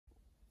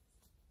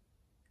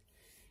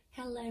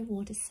Hello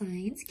water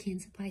signs,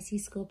 Cancer,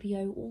 Pisces,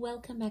 Scorpio.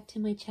 Welcome back to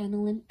my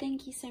channel and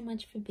thank you so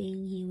much for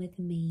being here with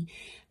me.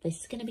 This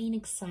is going to be an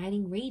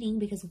exciting reading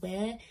because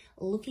we're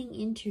looking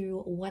into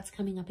what's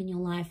coming up in your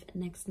life.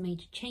 Next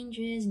major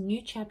changes,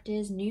 new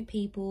chapters, new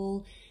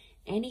people,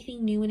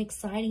 anything new and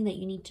exciting that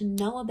you need to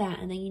know about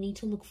and that you need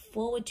to look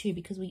forward to,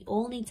 because we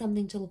all need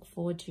something to look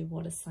forward to,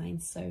 water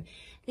signs. So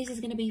this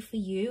is going to be for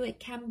you. It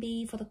can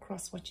be for the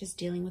cross watchers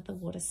dealing with the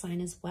water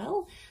sign as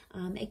well.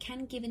 It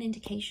can give an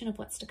indication of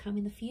what's to come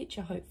in the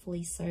future,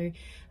 hopefully. So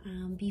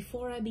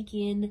before I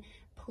begin,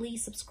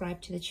 please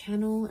subscribe to the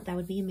channel. That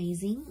would be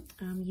amazing.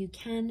 You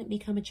can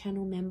become a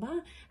channel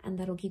member and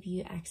that'll give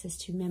you access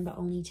to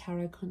member-only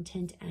tarot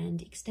content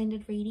and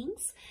extended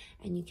readings.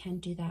 And you can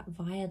do that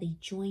via the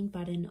join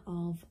button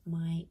of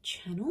my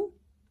channel.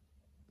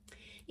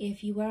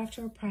 If you were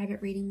after a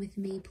private reading with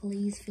me,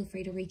 please feel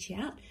free to reach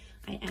out.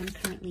 I am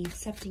currently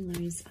accepting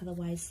those.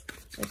 Otherwise,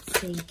 let's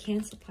see.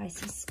 Cancer,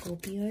 Pisces,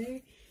 Scorpio.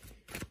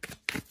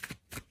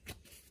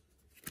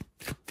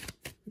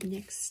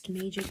 Next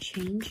major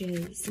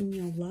changes in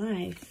your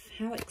life.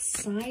 How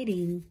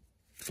exciting.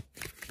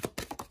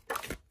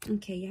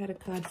 Okay, you had a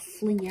card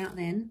fling out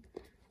then.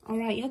 All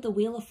right, you had the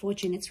Wheel of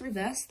Fortune. It's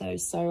reversed though,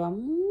 so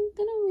I'm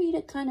gonna read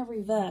it kind of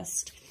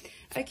reversed.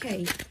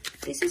 Okay,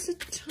 this is a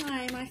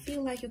time, I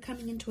feel like you're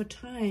coming into a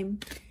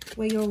time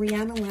where you're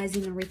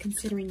reanalyzing and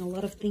reconsidering a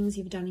lot of things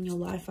you've done in your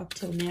life up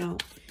till now.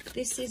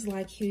 This is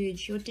like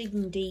huge. You're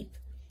digging deep.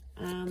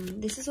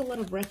 This is a lot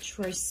of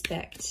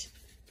retrospect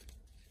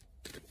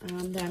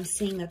that I'm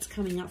seeing that's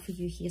coming up for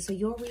you here. So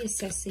you're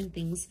reassessing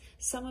things.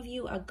 Some of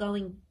you are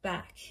going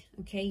back,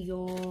 okay?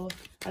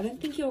 I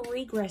don't think you're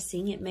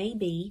regressing. It may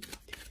be,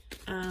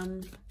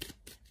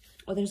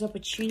 or there's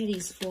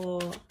opportunities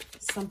for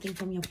something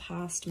from your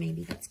past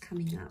maybe that's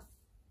coming up.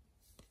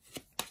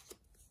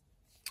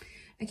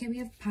 Okay, we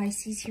have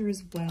Pisces here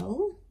as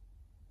well.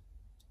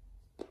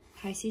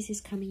 Pisces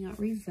is coming out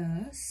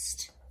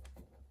reversed.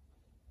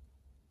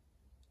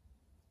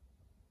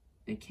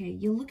 Okay,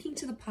 you're looking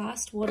to the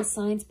past, water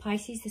signs,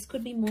 Pisces. This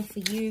could be more for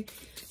you.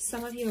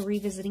 Some of you are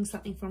revisiting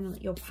something from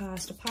your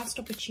past. A past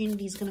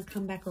opportunity is going to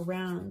come back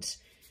around.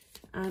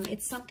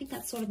 It's something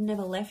that sort of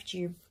never left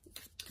you.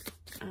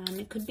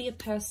 It could be a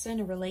person,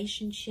 a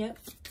relationship.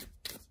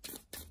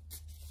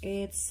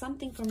 It's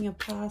something from your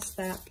past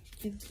that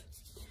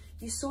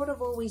you sort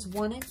of always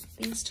wanted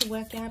things to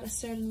work out a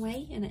certain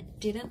way and it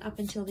didn't up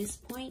until this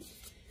point.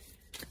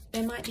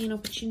 There might be an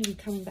opportunity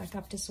coming back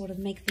up to sort of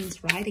make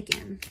things right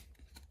again.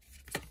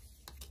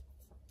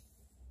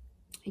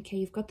 Okay,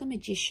 you've got the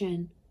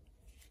Magician.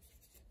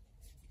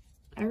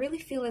 I really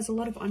feel there's a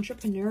lot of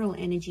entrepreneurial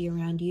energy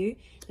around you.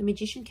 The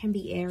Magician can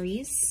be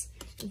Aries.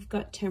 We've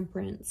got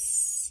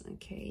Temperance.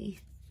 Okay,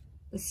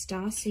 the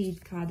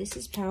Starseed card. This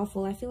is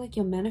powerful. I feel like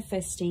you're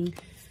manifesting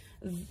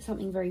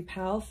something very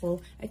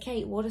powerful.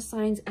 Okay, water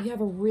signs, you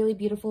have a really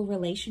beautiful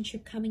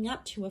relationship coming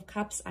up. Two of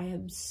Cups. I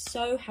am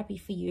so happy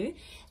for you.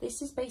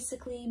 This is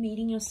basically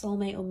meeting your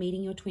soulmate or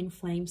meeting your twin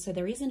flame. So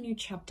there is a new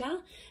chapter.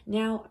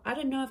 Now, I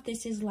don't know if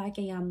this is like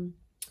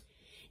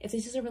if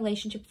this is a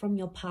relationship from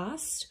your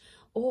past,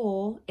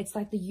 or it's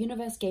like the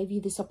universe gave you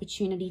this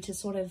opportunity to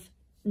sort of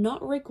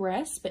not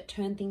regress, but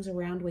turn things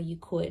around where you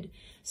could.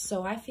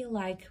 So I feel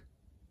like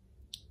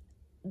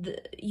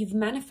you've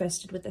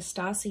manifested with the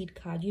Starseed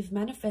card. You've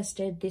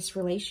manifested this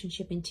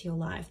relationship into your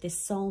life, this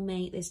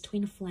soulmate, this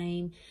twin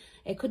flame.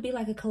 It could be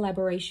like a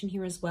collaboration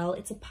here as well.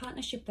 It's a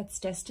partnership that's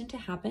destined to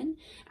happen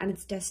and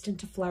it's destined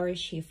to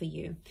flourish here for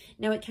you.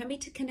 Now, it can be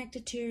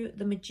connected to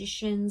the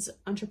Magician's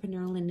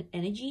entrepreneurial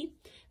energy.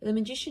 The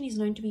Magician is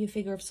known to be a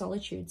figure of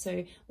solitude.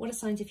 So water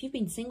signs, if you've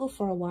been single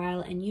for a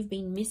while and you've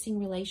been missing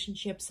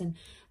relationships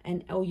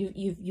or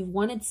you've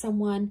wanted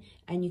someone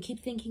and you keep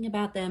thinking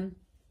about them,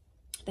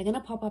 they're going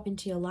to pop up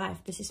into your life.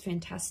 This is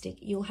fantastic.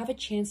 You'll have a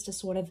chance to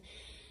sort of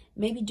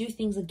maybe do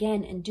things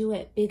again and do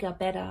it bigger,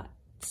 better,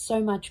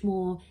 so much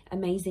more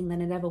amazing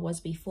than it ever was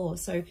before.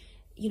 So,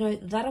 you know,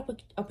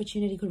 that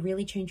opportunity could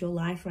really change your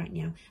life right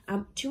now.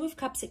 Two of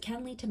Cups, it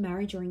can lead to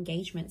marriage or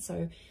engagement.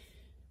 So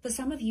for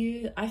some of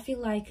you, I feel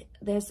like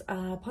there's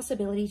a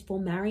possibility for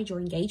marriage or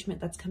engagement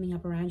that's coming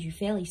up around you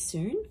fairly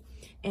soon.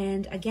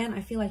 And again,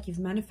 I feel like you've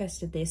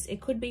manifested this.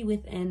 It could be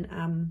with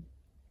an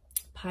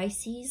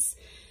Pisces.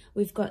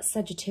 We've got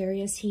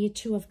Sagittarius here.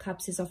 Two of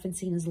Cups is often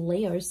seen as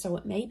Leo, so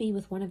it may be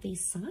with one of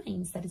these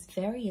signs. That is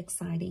very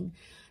exciting.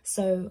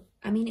 So,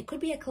 I mean, it could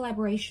be a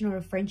collaboration or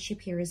a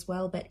friendship here as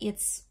well, but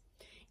it's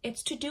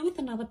to do with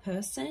another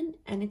person,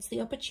 and it's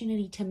the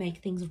opportunity to make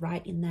things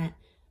right in that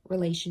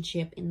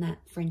relationship, in that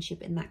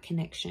friendship, in that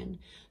connection.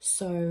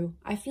 So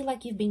I feel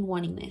like you've been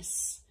wanting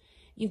this.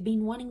 You've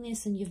been wanting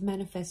this and you've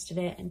manifested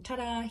it, and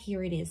ta-da,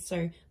 here it is.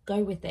 So go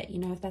with it. You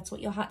know, if that's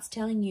what your heart's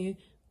telling you,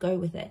 go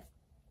with it.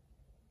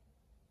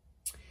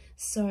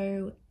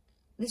 So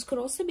this could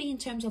also be in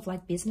terms of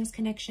like business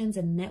connections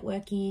and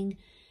networking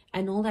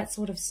and all that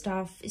sort of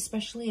stuff,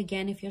 especially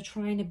again, if you're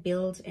trying to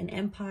build an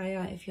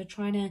empire, if you're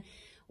trying to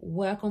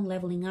work on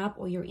leveling up,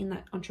 or you're in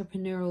that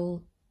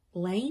entrepreneurial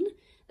lane,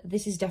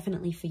 this is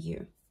definitely for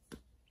you.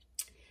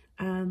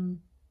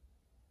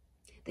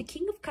 The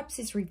King of Cups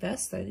is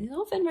reversed, though. It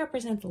often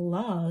represents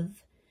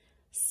love.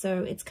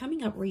 So it's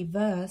coming up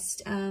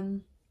reversed.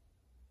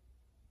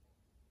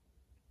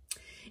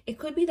 It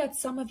could be that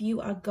some of you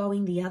are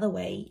going the other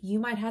way. You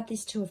might have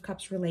this Two of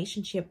Cups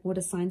relationship, water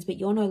signs, but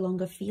you're no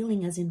longer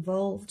feeling as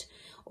involved,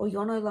 or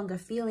you're no longer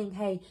feeling,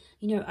 hey,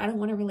 you know, I don't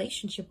want a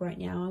relationship right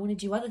now. I want to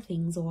do other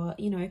things, or,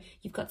 you know,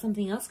 you've got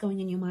something else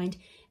going in your mind.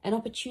 An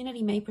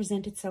opportunity may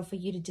present itself for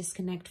you to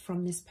disconnect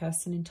from this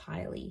person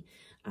entirely.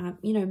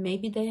 You know,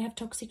 maybe they have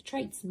toxic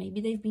traits.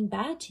 Maybe they've been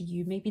bad to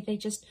you. Maybe they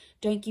just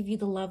don't give you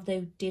the love they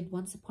did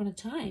once upon a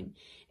time.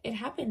 It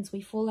happens.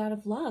 We fall out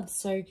of love.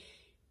 So,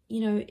 you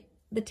know,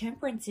 the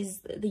Temperance is,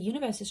 the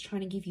universe is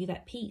trying to give you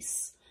that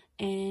peace,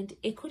 and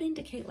it could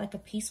indicate like a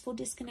peaceful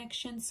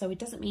disconnection. So it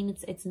doesn't mean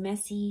it's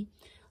messy.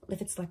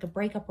 If it's like a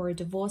breakup or a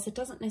divorce, it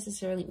doesn't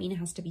necessarily mean it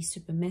has to be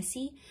super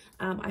messy.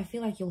 I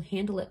feel like you'll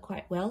handle it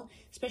quite well,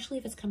 especially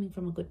if it's coming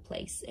from a good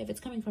place. If it's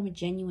coming from a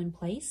genuine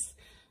place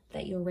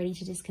that you're ready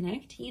to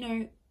disconnect, you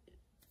know,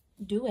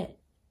 do it.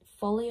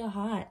 Follow your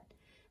heart.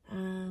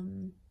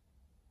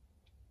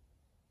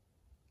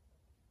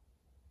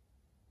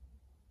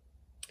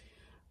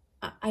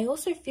 I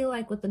also feel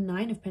like with the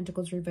Nine of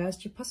Pentacles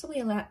reversed, you're possibly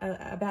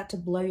about to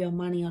blow your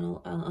money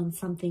on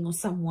something or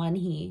someone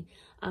here.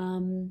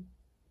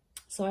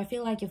 So I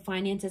feel like your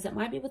finances, it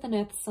might be with an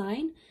earth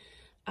sign.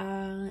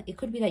 It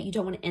could be that you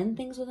don't want to end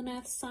things with an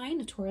earth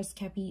sign, a Taurus,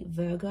 Capricorn,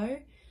 Virgo.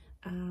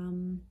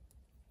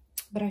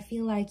 But I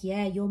feel like,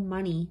 yeah, your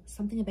money,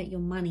 something about your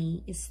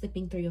money is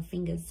slipping through your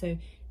fingers. So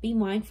be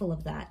mindful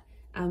of that.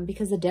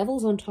 Because the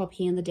devil's on top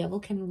here, and the devil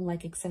can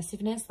like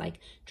excessiveness, like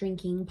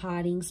drinking,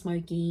 partying,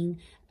 smoking,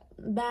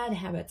 bad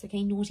habits,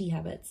 okay, naughty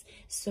habits.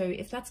 So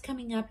if that's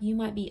coming up, you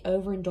might be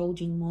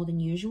overindulging more than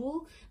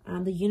usual.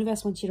 The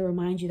universe wants you to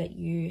remind you that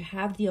you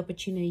have the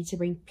opportunity to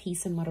bring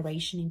peace and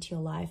moderation into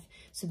your life.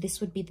 So this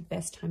would be the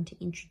best time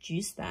to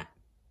introduce that.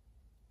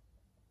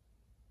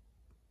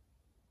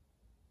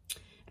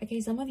 Okay,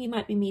 some of you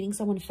might be meeting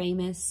someone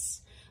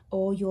famous,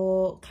 or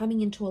you're coming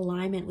into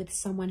alignment with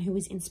someone who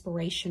is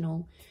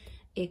inspirational.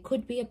 It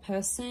could be a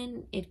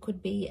person, it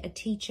could be a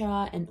teacher,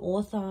 an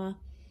author,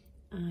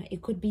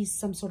 it could be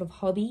some sort of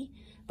hobby,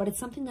 but it's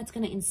something that's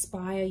going to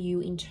inspire you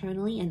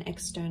internally and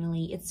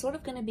externally. It's sort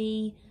of going to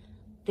be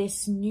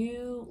this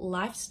new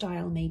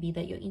lifestyle maybe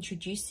that you're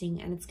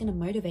introducing, and it's going to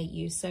motivate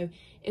you. So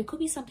it could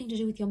be something to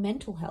do with your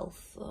mental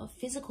health,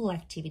 physical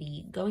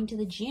activity, going to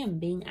the gym,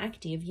 being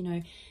active, you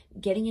know,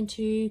 getting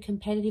into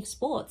competitive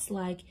sports.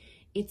 Like,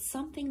 it's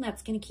something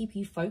that's going to keep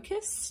you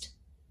focused,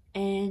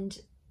 and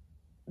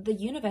the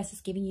universe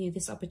is giving you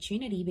this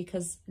opportunity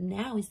because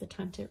now is the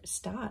time to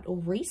start or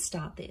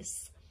restart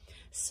this.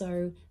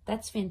 So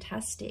that's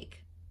fantastic.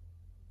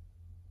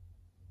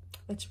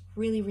 That's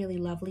really, really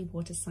lovely,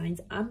 water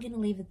signs. I'm going to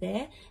leave it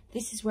there.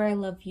 This is where I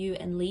love you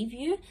and leave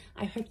you.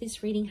 I hope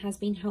this reading has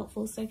been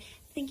helpful. So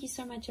thank you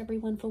so much,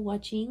 everyone, for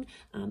watching.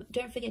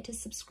 Don't forget to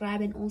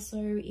subscribe. And also,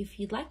 if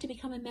you'd like to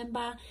become a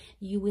member,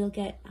 you will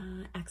get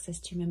access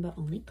to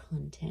member-only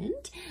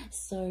content.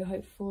 So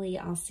hopefully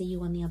I'll see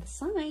you on the other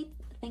side.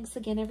 Thanks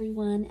again,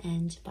 everyone,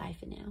 and bye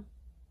for now.